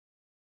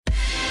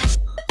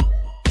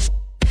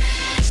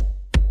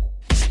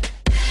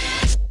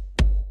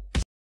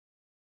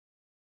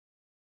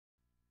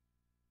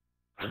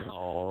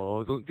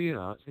Oh, don't do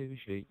that, save a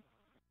shit.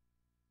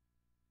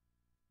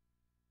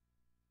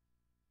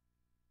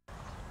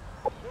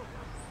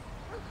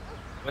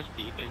 Where's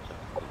defense?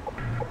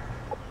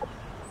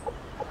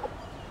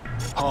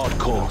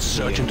 Hardcore,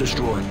 search and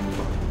destroy.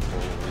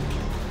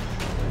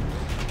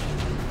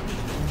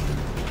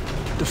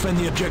 Defend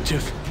the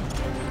objective.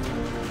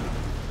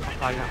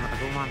 I got my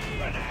door, man.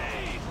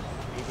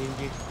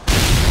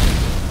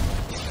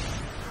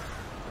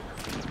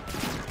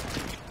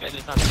 Get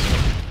this out.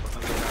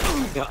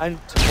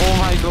 Oh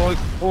my god,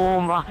 oh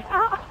my.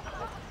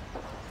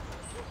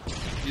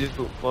 You just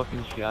got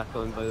fucking shit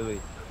on, by the way.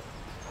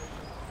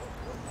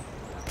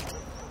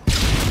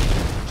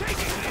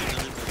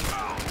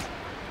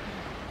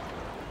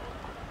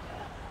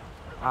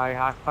 I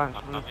half punch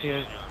from the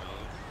stairs.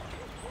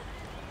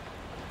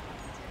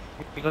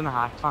 You're gonna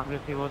half punch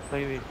if he was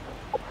baby.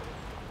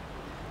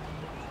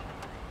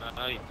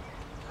 Aye.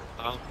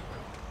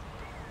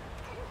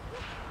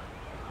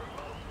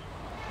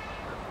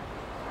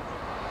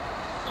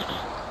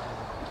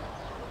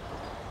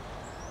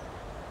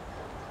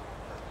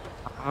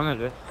 I'm on a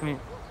risk, mate.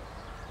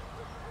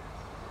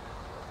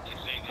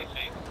 Next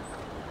thing.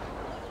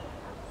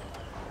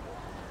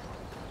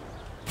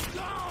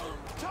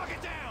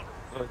 Target down!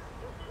 Good.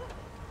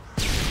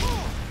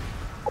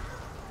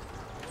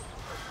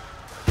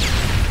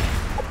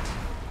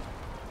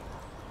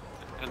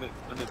 Can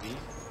it be?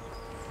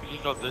 We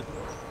just dropped it.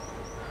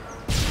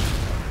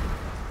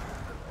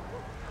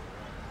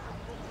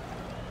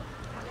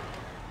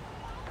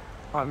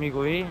 Let me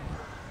go in.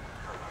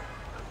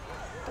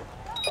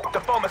 The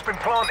bomb has been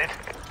planted.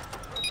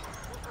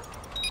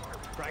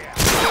 Right out.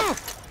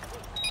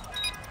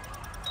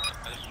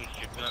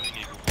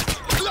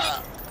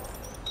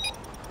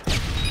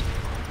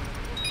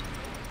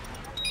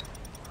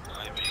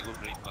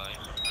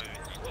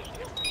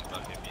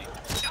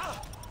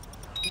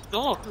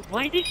 Dog,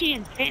 why did he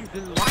intend to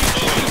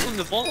lie on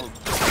the bomb?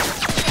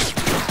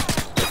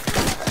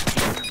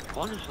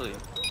 Honestly.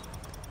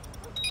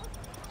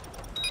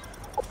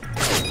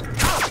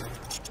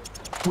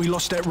 We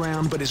lost that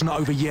round, but it's not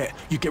over yet.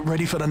 You get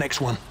ready for the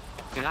next one.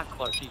 Yeah, that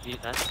clutch,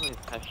 he's actually a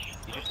fish.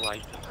 He just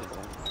lies to the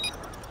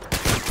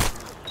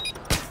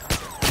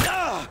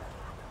bomb.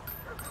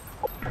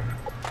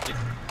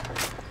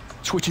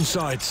 Switching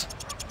sides.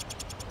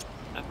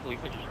 I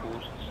believe it just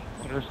goes.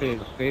 I'm gonna say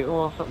it's fatal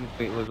or something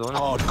fatal is on it.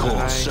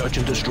 Hardcore, search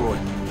and destroy.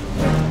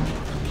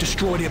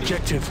 Destroy the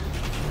objective.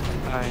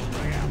 Aye.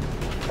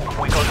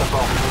 We got the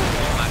bomb.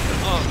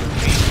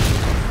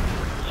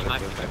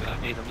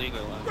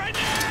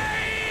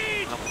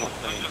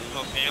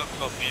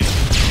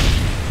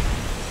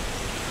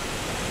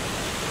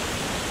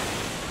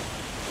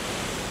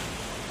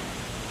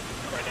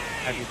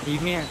 Have you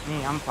seen me?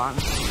 Me, I'm fine.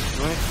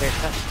 Don't expect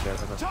that.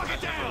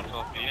 Target down!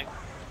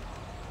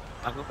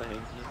 I've got the head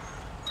here.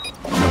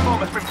 The bomb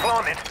has been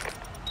planted.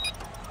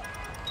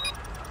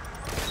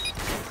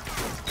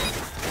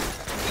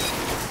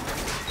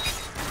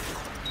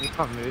 They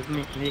can't move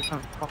me. They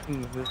can't fucking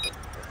move.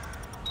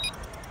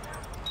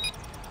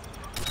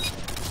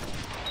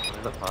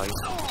 The pie.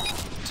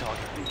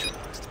 Target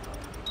neutralized.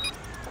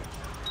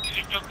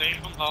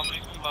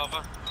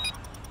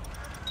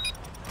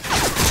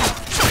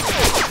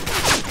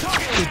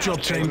 Good job,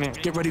 team.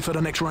 Get ready for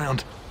the next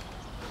round.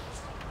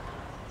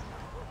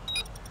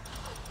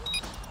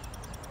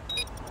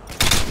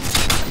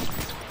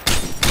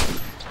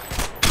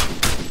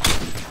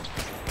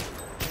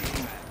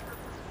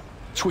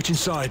 Switching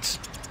sides.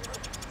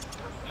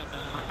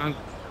 I'm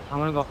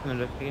gonna go off in the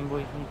lift game,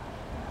 boys.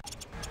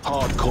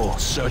 Hardcore,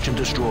 search and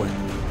destroy.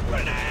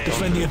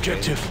 Defend the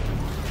objective.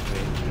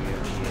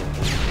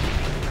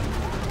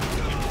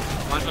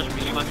 One touch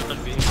B.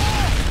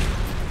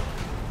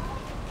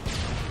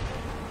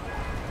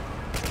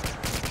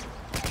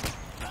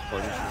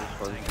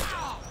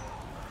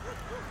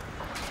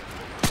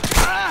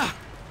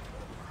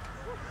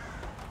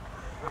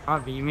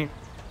 B, mate.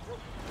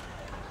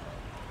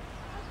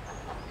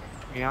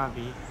 Yeah,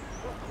 B.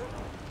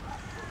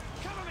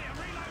 Cover me, I'm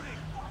reloading.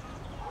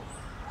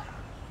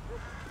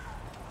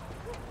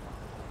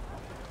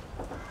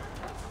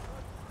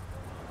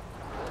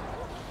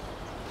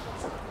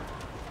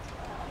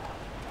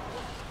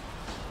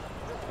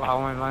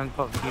 Wow, my man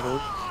top B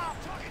road.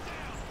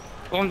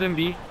 Bombed in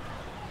B.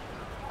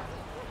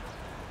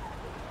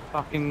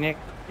 Fucking neck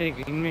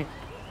taking me.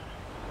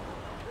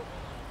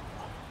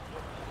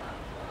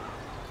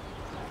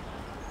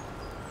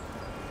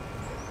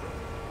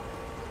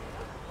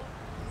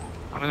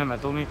 I'm in the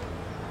middle, mate.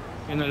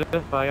 In the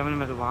left, but I'm in the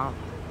middle, wow.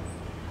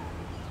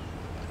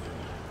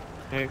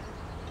 Hey.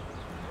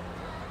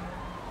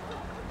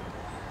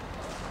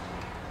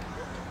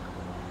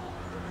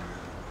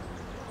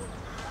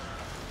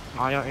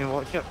 Oh, yeah, you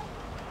watch it.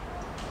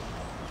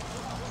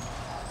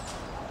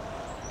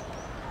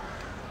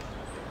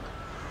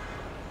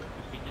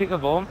 You take a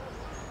bomb.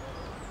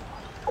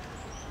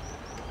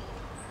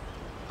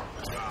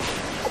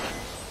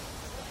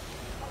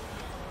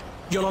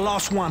 You're the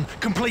last one.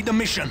 Complete the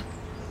mission.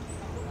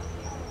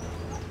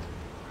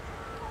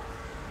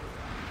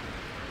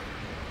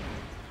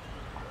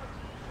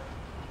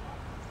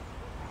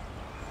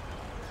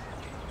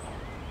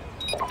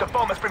 The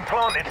bomb has been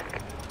planted.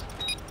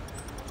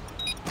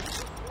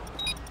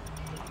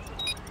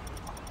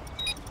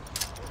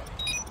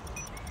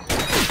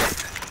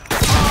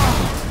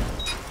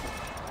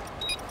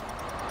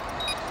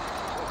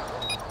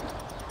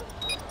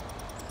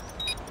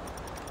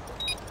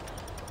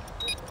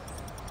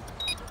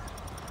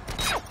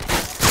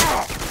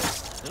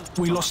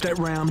 We lost that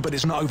round, but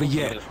it's not over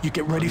yet. You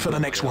get ready for the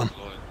next one.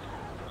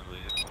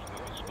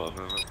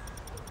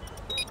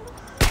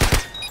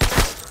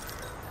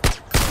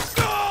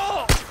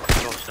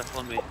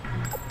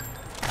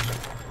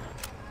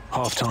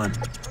 Half time.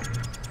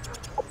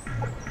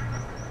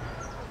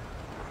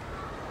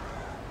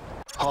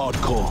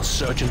 Hardcore,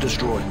 search and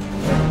destroy.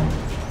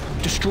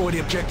 Destroy the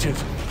objective.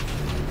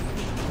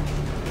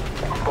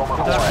 Bomb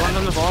One's acquired.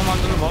 on the bomb,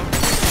 one's on the bomb.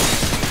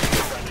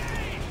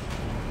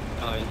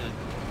 Oh, is it?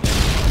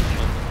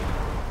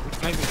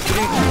 Maybe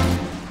three.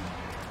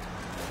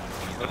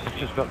 Rough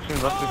destruction,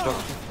 rough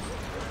destruction.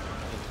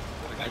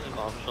 The guys in the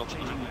arm shop, he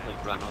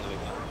like ran all the way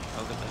back.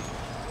 How good they?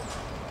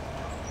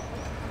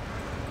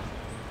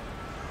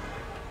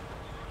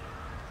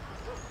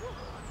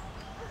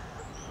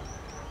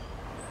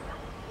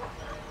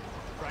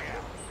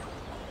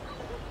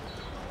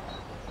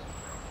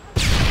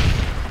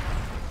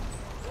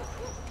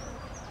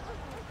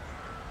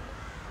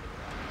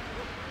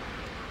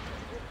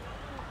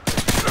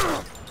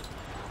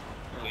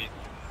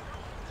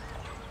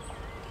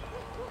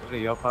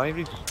 Your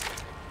pirates.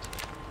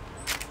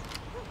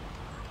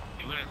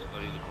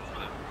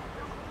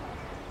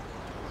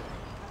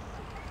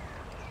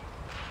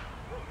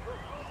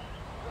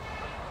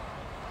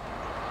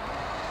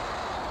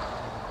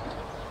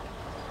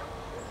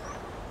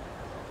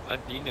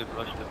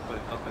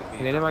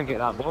 Can anyone get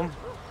that bomb?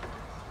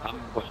 I'm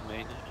what's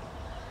made.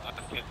 I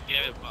can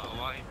get it, but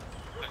why?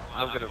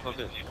 I'm gonna fuck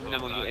it.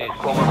 Never get it.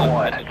 Bomb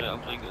acquired.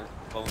 I'm trying to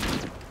bomb.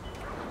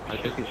 I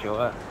just get shot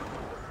at.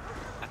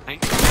 I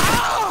think.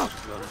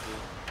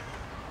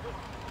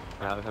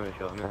 I was having a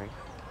shot at me, I think.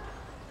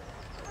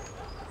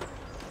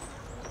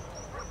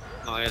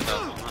 No, I had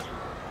that.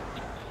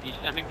 He's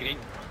standing green.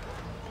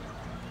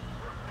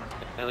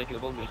 I like the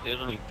bomb upstairs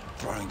on me.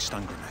 Throwing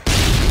stun grenade.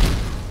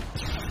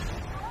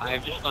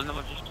 I've just stunned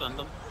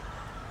him,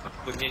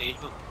 With me age,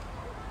 but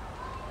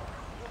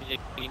he's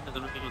green, I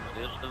don't know if he's on the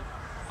stairs still.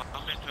 I'm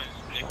going to try and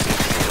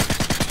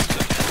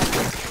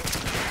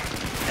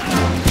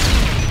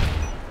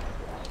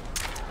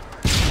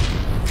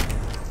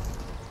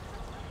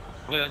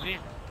where is he?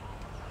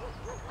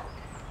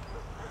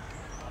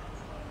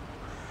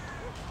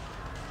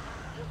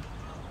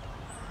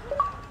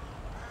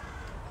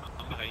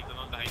 I'm behind.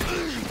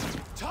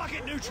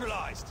 Target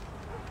neutralized.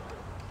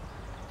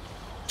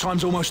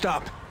 Time's almost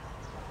up.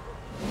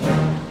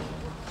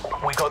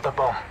 We got the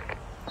bomb.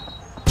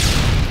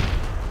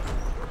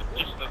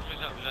 Just the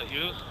fish up, was that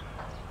yours?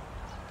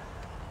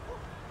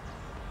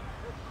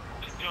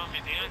 Do you want me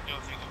there? Do you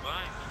want me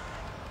goodbye?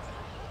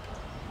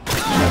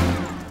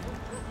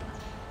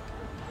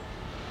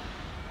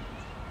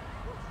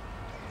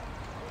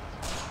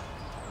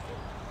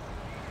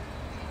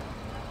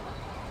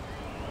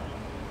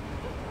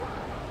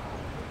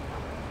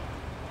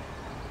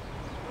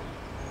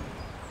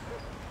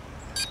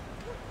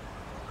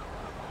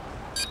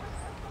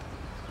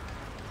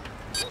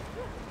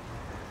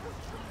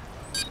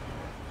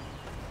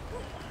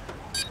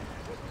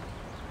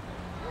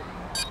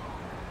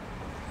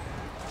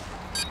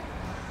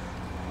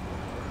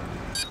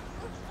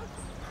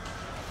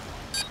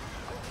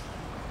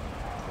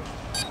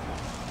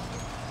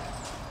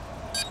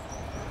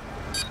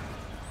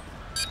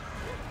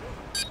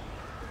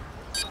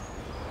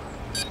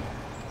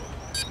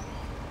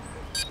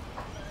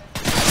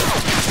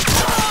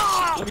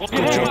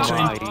 Good job,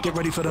 team. Get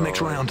ready for the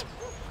next round.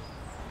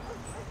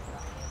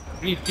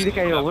 You see the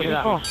guy you're looking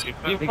for?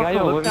 The guy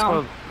you're looking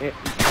for, the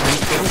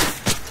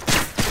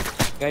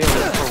guy you're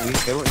looking for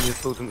weak out and you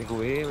told him to go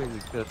away when you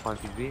could have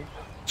planted B.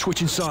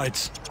 Switching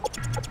sides.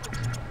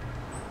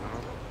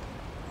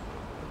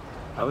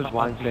 That was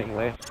 1 second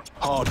left.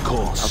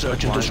 Hardcore,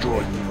 search and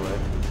destroy.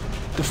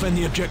 Defend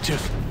the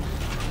objective.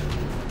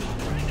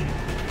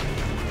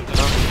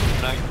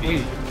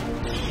 Wait.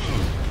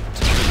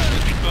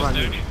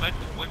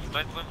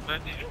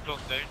 Down, he just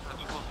dropped down, I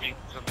don't know if he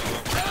something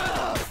wrong.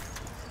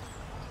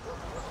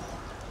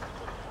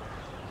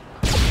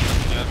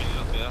 Yeah, he's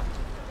up there.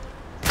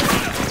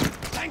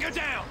 Tango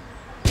down!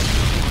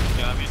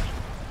 Yeah,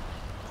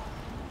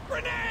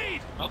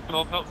 Grenade! up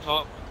top, up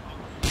top.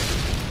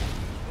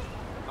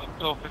 Up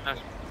top in this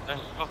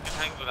fucking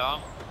thing with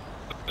arm.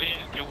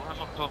 Please, kill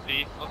him up top,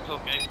 up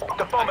top, guys.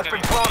 The bomb has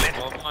been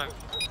planted!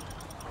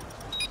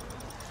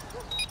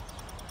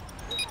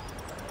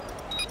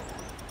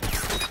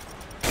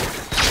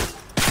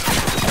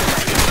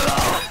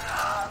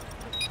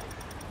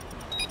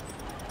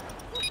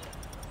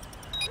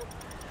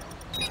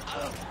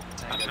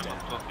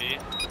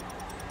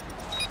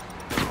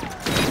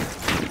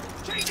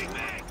 Changing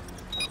mag!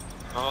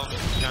 Oh,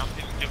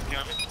 jumping,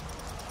 jumping.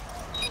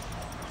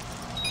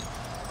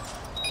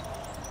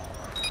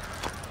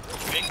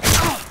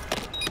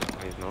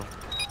 He's not.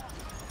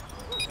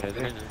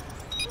 Ready?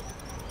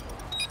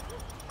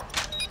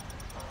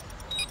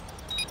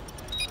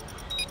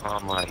 Oh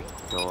my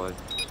god.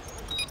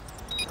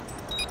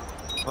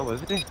 What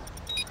was it?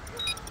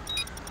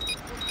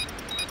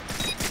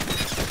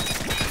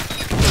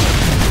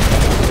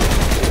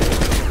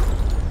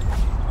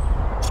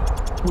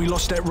 We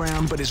lost that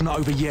round, but it's not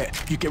over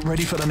yet. You get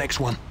ready for the next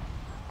one.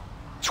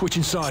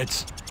 Switching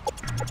sides.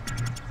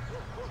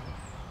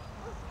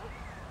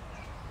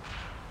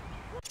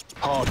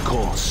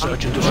 Hardcore,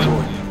 search and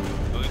destroy.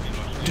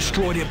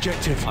 Destroy the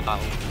objective. We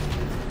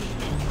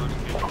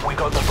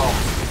got the bomb.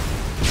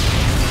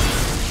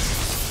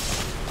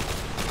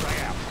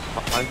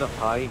 One's up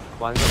high,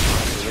 one's up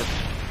high.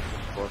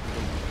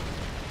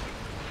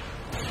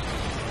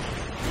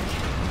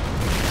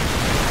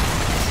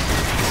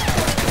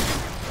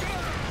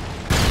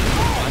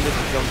 One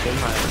just jumped in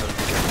my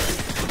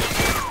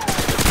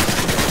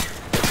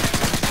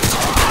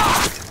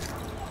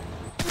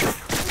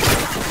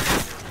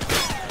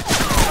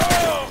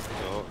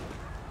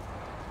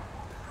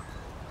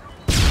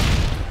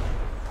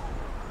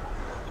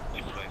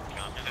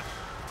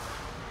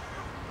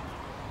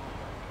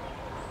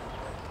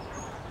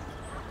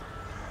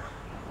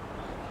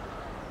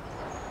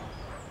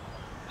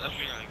That's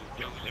really good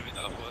jokes, every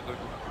time I go.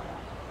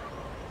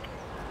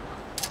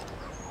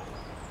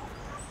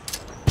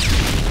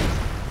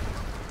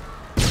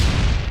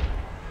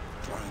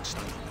 Throwing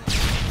stone.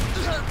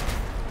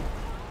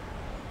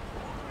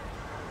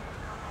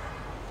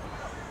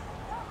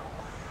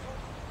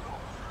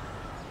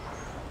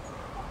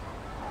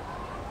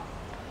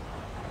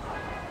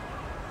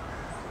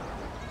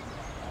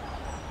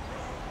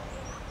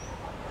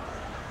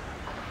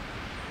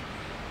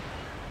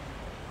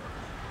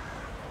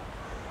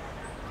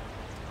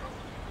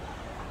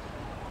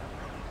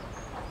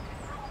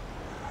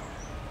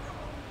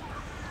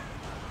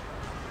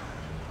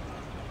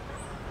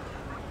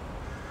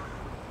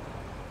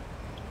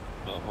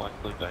 One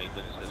going behind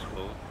us as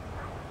well.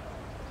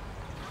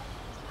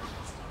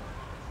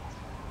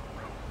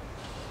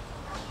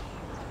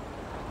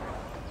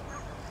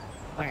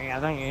 I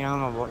think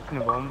I'm watching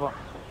the bomb, but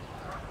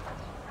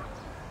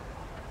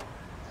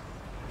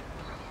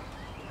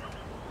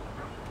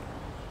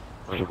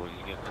Where will you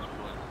get this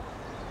one?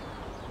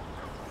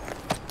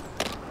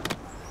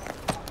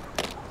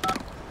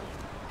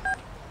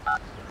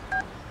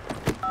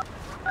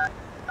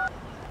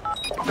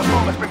 The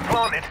bomb has been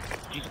planted.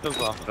 You still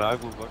got a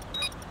frag over.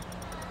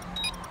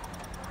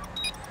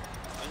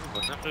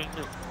 What's that right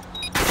now?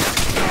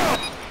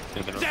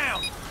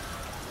 Down.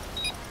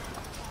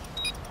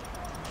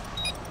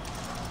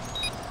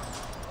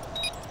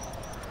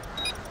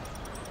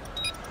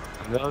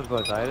 I was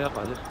going to die there,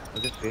 but I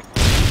just see.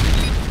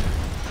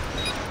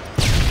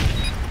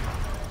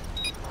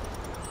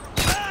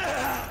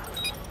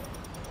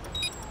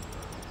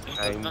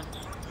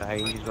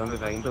 Behind, he's running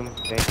behind him.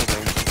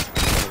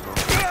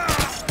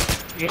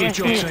 Good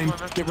job, team.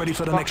 Get ready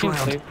for the next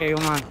round. Okay,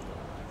 man.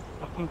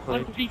 Fucking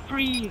play.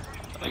 1v3!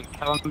 Like,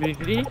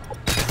 1v3?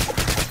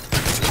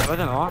 I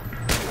don't know.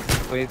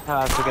 Wait,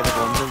 I have to get the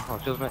bombs in. I'll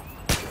just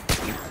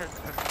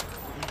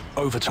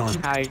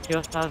Overtime. Hi,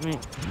 just has me.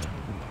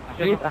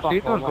 I see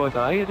don't go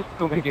die, I just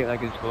don't make it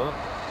like a score.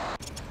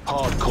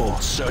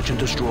 Hardcore, search and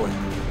destroy.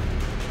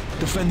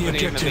 Defend the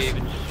objective.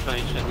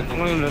 I'm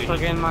going to look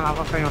again, man. I've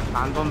got kind of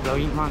stand on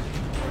brilliant, man.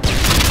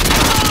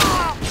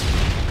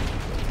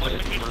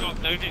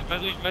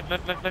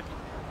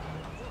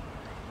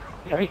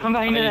 Yeah, he come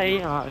behind it,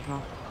 eh? Oh, it's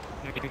not.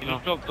 You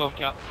just dropped off,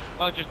 Cap.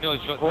 I just nearly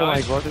shot. Oh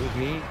my god, it was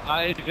me.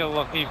 I did feel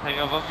lucky. Hang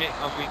on, I'll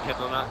be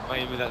kidding on that.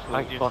 Maybe that's what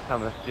Thank you. fuck I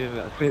missed you,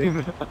 that's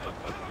same.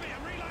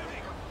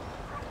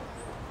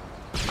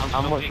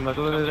 I'm watching my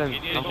door then.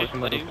 I'm watching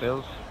my door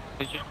fails.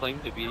 It's just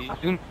claimed to be. I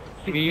soon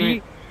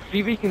see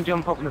if he can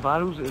jump up in the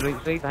barrels at the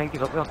right side. I think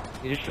he's up there.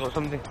 He just shot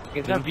somebody.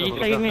 Get Is that B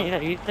side, mate? Is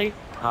that A side?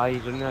 Ah,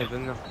 he's in there, he's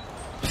in there.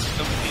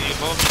 Somebody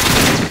above.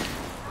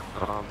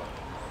 I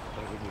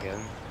think we can get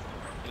him.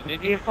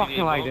 Is he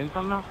fucking lied in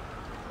somewhere?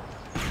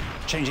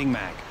 Changing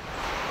mag.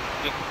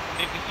 Did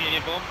you see any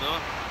bomb? No.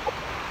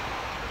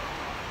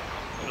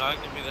 Flag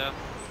can be there.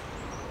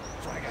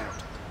 Flag out.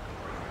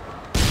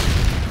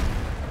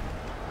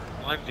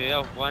 One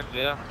there, one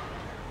there.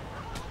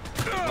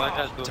 One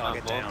has done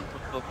Target that down.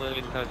 bomb.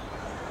 Hopefully because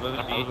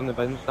That was in the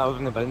bins, that was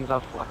in the bins. I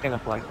kind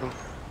of flanked him.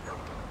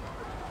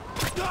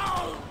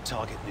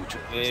 Target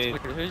neutralized.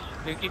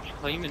 Who keeps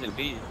climbing the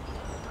B?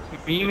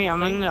 B, mate, I'm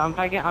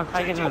trying to get on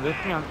the roof,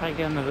 mate. I'm trying to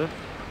get on the roof.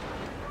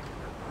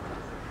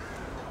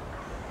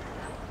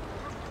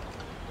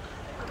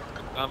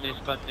 How many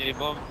spun the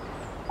bomb?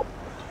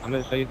 I'm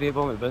outside the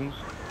bomb at bins.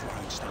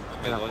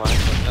 Okay,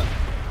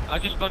 I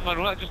just spun my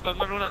roller,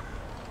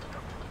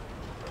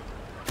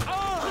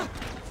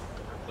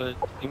 But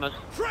he must.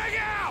 Frag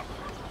out.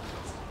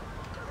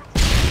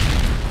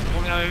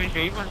 Only how many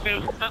shape must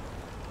be.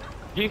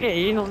 You get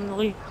in on the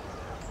lead.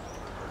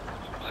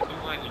 I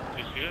don't like him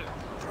to shoot.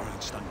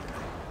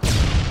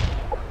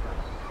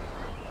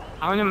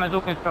 I'm in the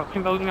middle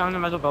construction building, I'm in the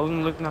middle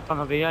building looking in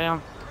front of A, I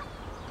am.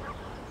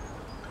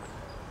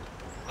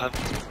 I'm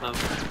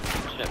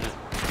men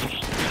de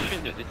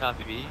skjønner jo dette her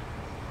forbi.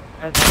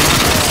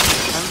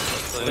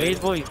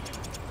 Wait, boys.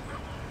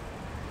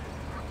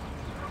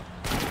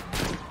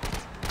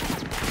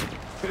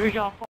 Where's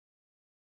your